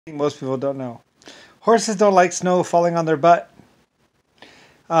Most people don't know. Horses don't like snow falling on their butt.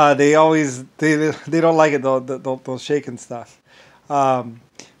 They always they don't like it. They'll shake and stuff. Um,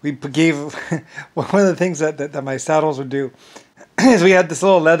 we gave one of the things that my saddles would do is we had this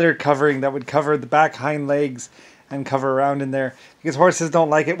little leather covering that would cover the back hind legs and cover around in there because horses don't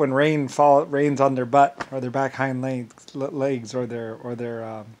like it when rains on their butt or their back hind legs or their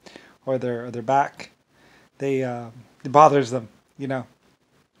back. They it bothers them, you know,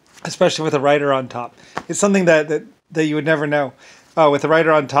 especially with a rider on top. It's something that you would never know. With the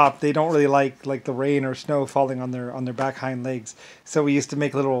rider on top, they don't really like the rain or snow falling on their back hind legs. So we used to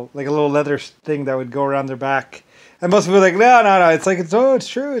make a little leather thing that would go around their back. And most people are like, no. It's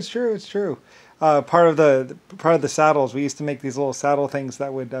true, it's true. Part of the saddles, we used to make these little saddle things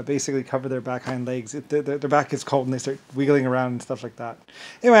that would basically cover their back hind legs. Their back gets cold and they start wiggling around and stuff like that.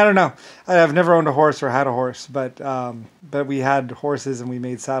 Anyway, I don't know. I've never owned a horse or had a horse, but we had horses and we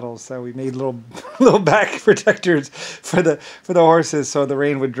made saddles. So we made little little back protectors for the horses, so the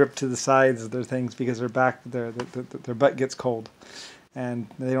rain would drip to the sides of their things because their butt gets cold, and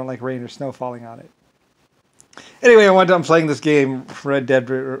they don't like rain or snow falling on it. Anyway, I'm playing this game, Red Dead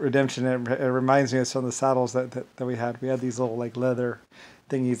Redemption, and it reminds me of some of the saddles that we had. We had these little like leather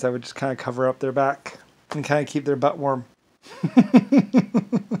thingies that would just kind of cover up their back and kind of keep their butt warm.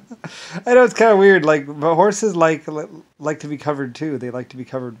 I know it's kind of weird, but horses like to be covered too. They like to be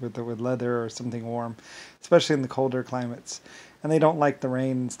covered with leather or something warm, especially in the colder climates. And they don't like the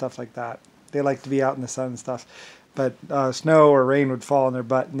rain and stuff like that. They like to be out in the sun and stuff. But snow or rain would fall on their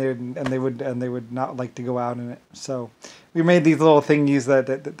butt, and they would not like to go out in it. So we made these little thingies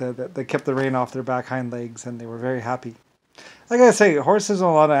that kept the rain off their back hind legs, and they were very happy. Like I say, horses and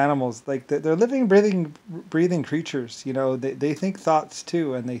a lot of animals, like they're living, breathing creatures. You know, they think thoughts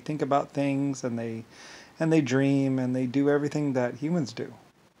too, and they think about things, and they dream, and they do everything that humans do.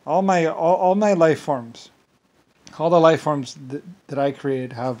 All my life forms, all the life forms that I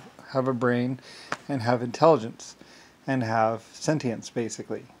created have a brain, and have intelligence, and have sentience.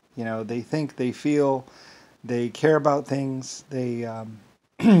 Basically, you know, they think, they feel, they care about things. They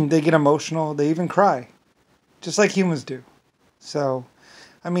they get emotional. They even cry, just like humans do. So,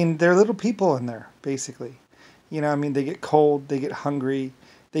 I mean, they're little people in there, basically. You know, I mean, they get cold, they get hungry,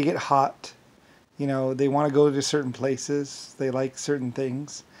 they get hot. You know, they want to go to certain places. They like certain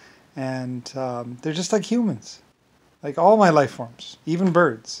things, and they're just like humans, like all my life forms, even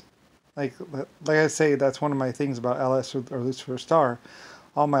birds. Like I say, that's one of my things about LS or Lucifer Star.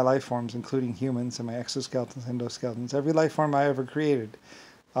 All my life forms, including humans and my exoskeletons, endoskeletons, every life form I ever created,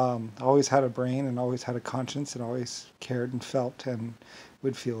 always had a brain and always had a conscience and always cared and felt and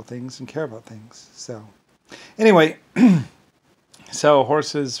would feel things and care about things. So, anyway, so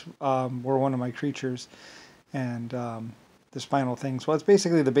horses were one of my creatures, and the spinal things. Well, it's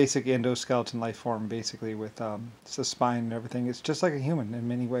basically the basic endoskeleton life form, basically with it's the spine and everything. It's just like a human in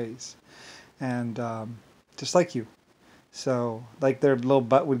many ways, and just like you. So, like their little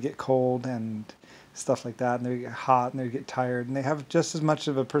butt would get cold and stuff like that, and they get hot and they get tired, and they have just as much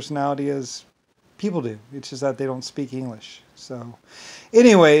of a personality as people do. It's just that they don't speak English. So,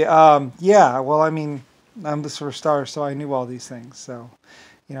 anyway, yeah. Well, I mean, I'm the Lucifer Star, so I knew all these things. So,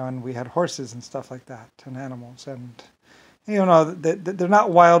 you know, and we had horses and stuff like that, and animals, and you know, they're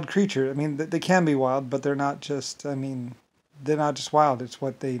not wild creatures. I mean, they can be wild, but they're not just. I mean, they're not just wild. It's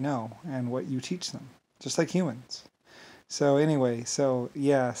what they know and what you teach them, just like humans. So anyway, so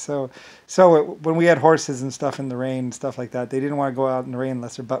yeah, when we had horses and stuff in the rain and stuff like that, they didn't want to go out in the rain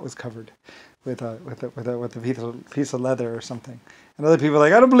unless their butt was covered with a piece of leather or something. And other people are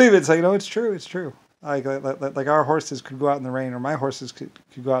like, I don't believe it. It's like, no, it's true, it's true. Like our horses could go out in the rain, or my horses could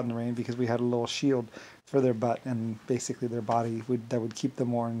go out in the rain because we had a little shield for their butt and basically their body would keep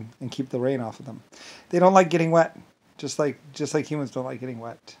them warm and keep the rain off of them. They don't like getting wet, just like humans don't like getting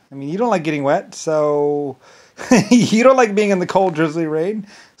wet. I mean, you don't like getting wet, so you don't like being in the cold, drizzly rain,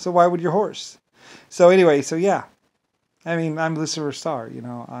 so why would your horse? So anyway, so yeah. I mean, I'm Lucifer Star, you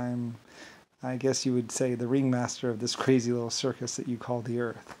know, I guess you would say the ringmaster of this crazy little circus that you call the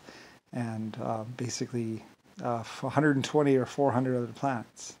Earth. And basically 120 or 400 other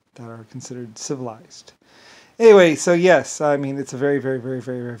planets that are considered civilized. Anyway, so yes, I mean, it's a very, very, very,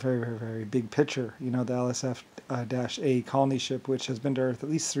 very, very, very, very, very big picture. You know, the LSF-A colony ship, which has been to Earth at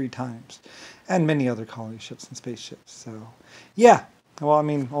least 3 times, and many other colony ships and spaceships. So, yeah. Well, I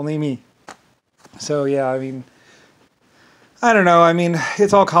mean, only me. So, yeah, I mean, I don't know. I mean,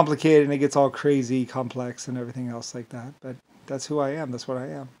 it's all complicated and it gets all crazy, complex, and everything else like that. But that's who I am. That's what I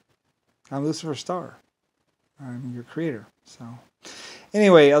am. I'm Lucifer Star. I'm your creator. So,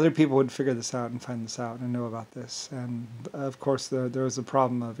 Anyway, other people would figure this out and find this out and know about this. And of course, there was a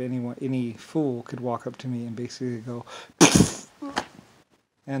problem of any fool could walk up to me and basically go,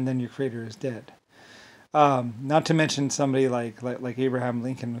 and then your creator is dead. Not to mention somebody like Abraham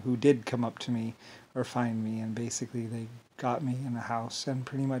Lincoln, who did come up to me or find me, and basically they got me in a house and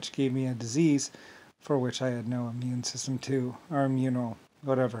pretty much gave me a disease for which I had no immune system to, or immuno,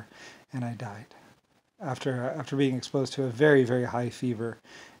 whatever, and I died. After being exposed to a very, very high fever,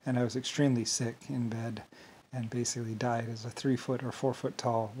 and I was extremely sick in bed, and basically died as a 3-foot or 4-foot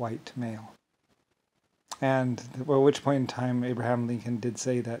tall white male. And at which point in time, Abraham Lincoln did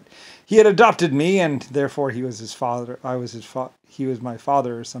say that he had adopted me, and therefore he was his father. He was my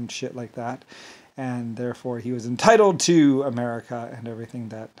father, or some shit like that, and therefore he was entitled to America and everything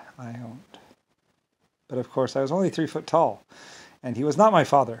that I owned. But of course, I was only 3 foot tall, and he was not my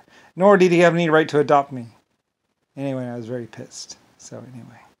father, nor did he have any right to adopt me. Anyway, I was very pissed. So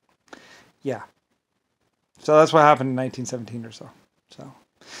anyway, yeah. So that's what happened in 1917 or so. So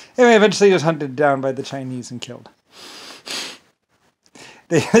anyway, eventually he was hunted down by the Chinese and killed.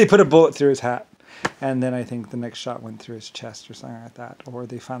 They put a bullet through his hat, and then I think the next shot went through his chest or something like that, or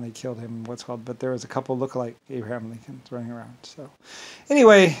they finally killed him. But there was a couple look-alike Abraham Lincolns running around. So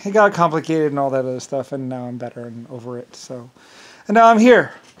anyway, it got complicated and all that other stuff, and now I'm better and over it. So, and now I'm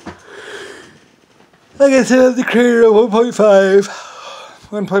here. Like I said, I'm the creator of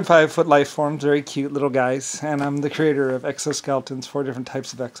 1.5 foot life forms, very cute little guys, and I'm the creator of exoskeletons, 4 different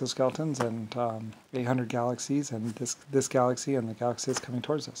types of exoskeletons, and 800 galaxies, and this galaxy and the galaxy that's coming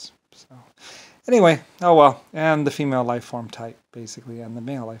towards us. So anyway, oh well, and the female life form type, basically, and the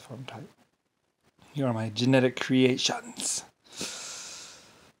male life form type. You are my genetic creations.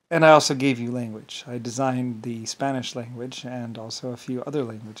 And I also gave you language. I designed the Spanish language and also a few other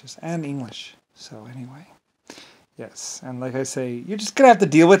languages, and English. So anyway, yes, and like I say, you're just going to have to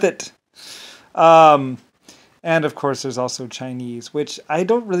deal with it. And of course, there's also Chinese, which I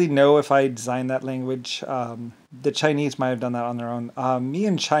don't really know if I designed that language. The Chinese might have done that on their own. Me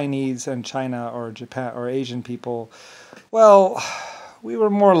and Chinese and China or Japan or Asian people, well, we were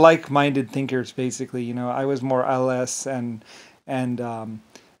more like-minded thinkers, basically. You know, I was more LS and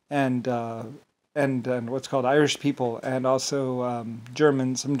what's called Irish people, and also some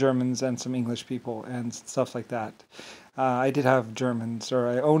Germans and some English people and stuff like that. I did have Germans, or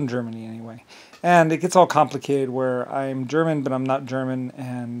I own Germany anyway. And it gets all complicated where I'm German, but I'm not German,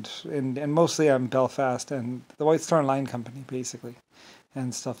 and mostly I'm Belfast and the White Star Line Company, basically,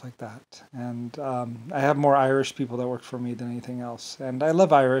 and stuff like that. And I have more Irish people that work for me than anything else. And I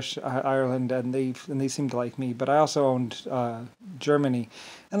love Ireland, and they seem to like me. But I also owned Germany.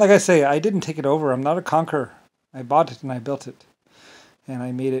 And like I say, I didn't take it over. I'm not a conqueror. I bought it and I built it. And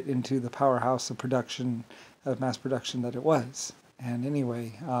I made it into the powerhouse of production, of mass production that it was. And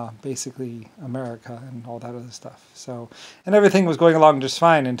anyway, basically America and all that other stuff. So, and everything was going along just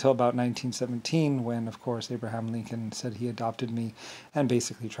fine until about 1917, when, of course, Abraham Lincoln said he adopted me and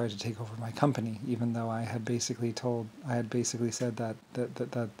basically tried to take over my company, even though I had basically said that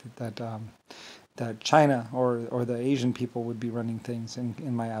China or the Asian people would be running things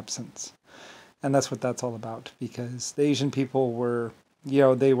in my absence. And that's what that's all about, because the Asian people were,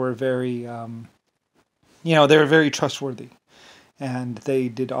 they were very, they were very trustworthy. And they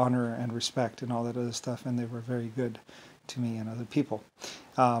did honor and respect and all that other stuff, and they were very good to me and other people.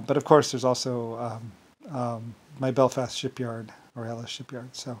 But of course, there's also my Belfast shipyard, or Ellis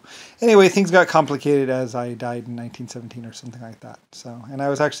shipyard. So anyway, things got complicated as I died in 1917 or something like that. So, and I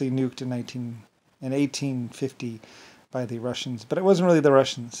was actually nuked in 1850 by the Russians, but it wasn't really the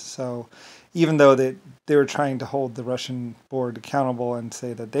Russians. So even though they were trying to hold the Russian board accountable and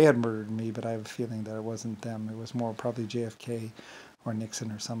say that they had murdered me, but I have a feeling that it wasn't them. It was more probably JFK or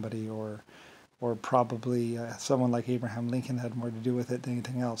Nixon or somebody, or probably someone like Abraham Lincoln had more to do with it than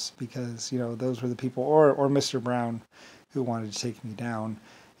anything else, because those were the people, or Mr. Brown, who wanted to take me down.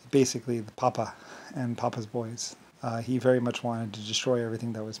 Basically, the Papa and Papa's boys. He very much wanted to destroy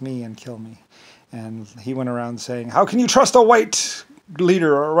everything that was me and kill me. And he went around saying, "How can you trust a white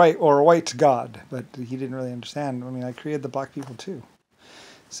leader or a white god?" But he didn't really understand. I mean, I created the black people too.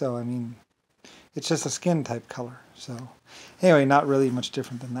 So, I mean, it's just a skin type color. So, anyway, not really much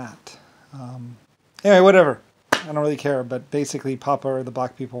different than that. Anyway, whatever. I don't really care. But basically, Papa or the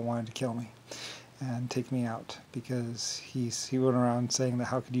black people wanted to kill me and take me out, because he went around saying that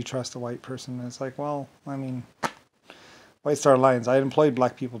how could you trust a white person? And it's like, well, I mean, White Star Lines, I employed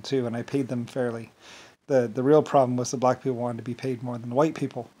black people too, and I paid them fairly. The real problem was the black people wanted to be paid more than the white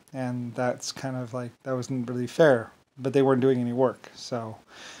people, and that's kind of like, that wasn't really fair, but they weren't doing any work, so,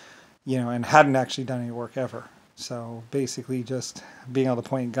 and hadn't actually done any work ever. So basically just being able to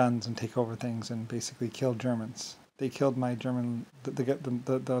point guns and take over things and basically kill Germans. They killed my German,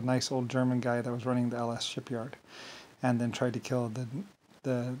 the nice old German guy that was running the LS shipyard, and then tried to kill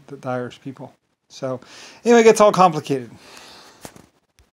the Irish people. So anyway, it gets all complicated.